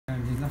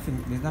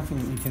nothing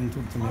you can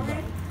talk to me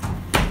about.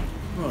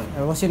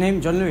 Right. What's your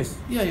name? John Lewis?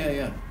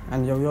 Yeah.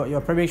 And you're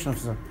a probation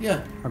officer?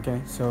 Yeah.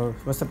 Okay, so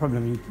what's the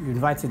problem? You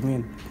invited me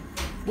in.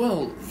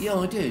 Well, yeah,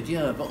 I did,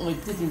 yeah, but I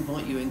did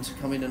invite you in to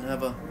come in and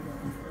have a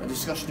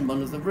discussion in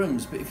one of the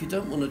rooms. But if you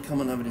don't want to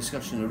come and have a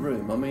discussion in a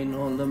room, I mean,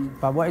 I'll...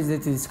 But what is there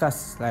to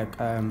discuss? Like,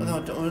 Well,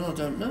 I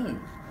don't know.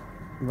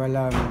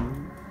 Well,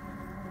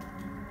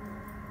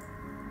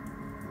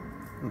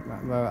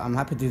 well, I'm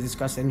happy to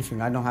discuss anything.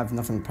 I don't have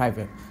nothing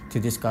private to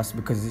discuss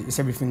because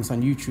everything's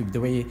on YouTube, the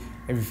way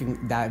everything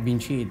that I've been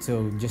treated.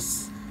 So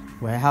just,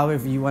 well,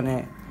 however you want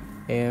to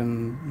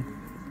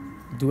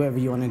do whatever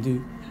you want to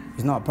do,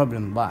 it's not a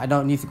problem. But I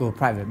don't need to go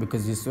private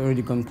because it's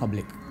already gone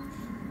public.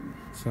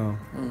 So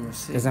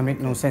it doesn't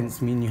make no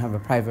sense me and you have a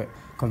private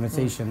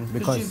conversation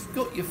because you've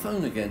got your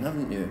phone again,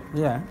 haven't you?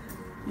 Yeah.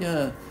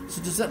 Yeah.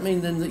 So does that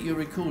mean then that you're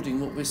recording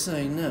what we're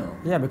saying now?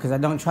 Yeah, because I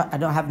don't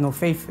have no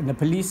faith in the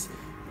police,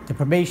 the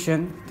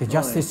probation, the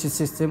justice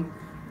system,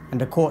 and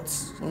the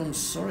courts. Well, I'm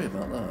sorry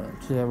about that.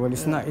 Yeah, well,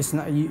 it's not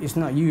you,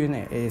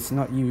 innit? It's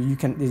not you.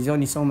 There's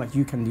only so much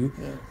you can do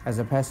as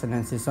a person,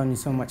 and there's only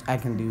so much I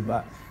can do.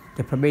 But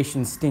the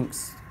probation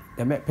stinks.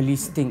 The Met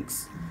Police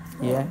stinks.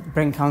 Yeah,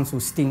 Brent Council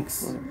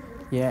stinks.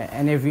 Yeah,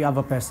 and every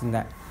other person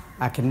that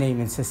I can name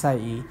in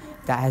society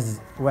that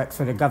has worked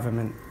for the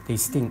government, they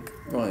stink.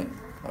 Right.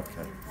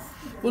 Okay.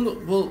 Well,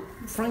 look. Well,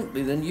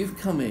 frankly, then you've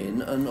come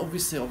in, and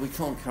obviously we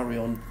can't carry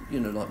on,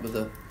 like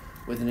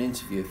with an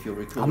interview if you're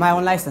recording. Am I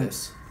on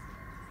license?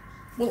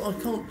 Well, I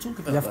can't talk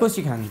about that. Yeah, of course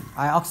you can.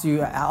 I asked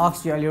you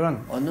earlier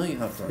on. I know you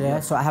have done. Yeah,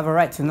 so I have a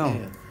right to know.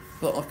 Yeah.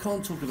 But I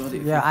can't talk about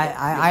it. Yeah,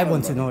 I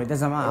want to know. It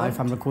doesn't matter if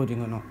I'm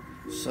recording or not.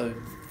 So,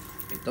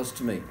 it does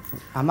to me.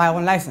 Am I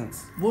on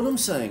license? What I'm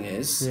saying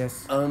is,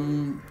 yes.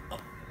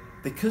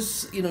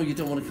 Because you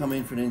don't want to come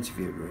in for an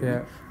interview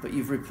room, but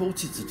you've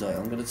reported today.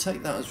 I'm going to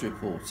take that as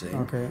reporting.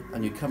 Okay.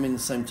 And you come in the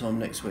same time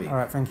next week. All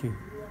right. Thank you.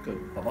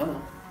 Good. Bye bye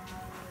now.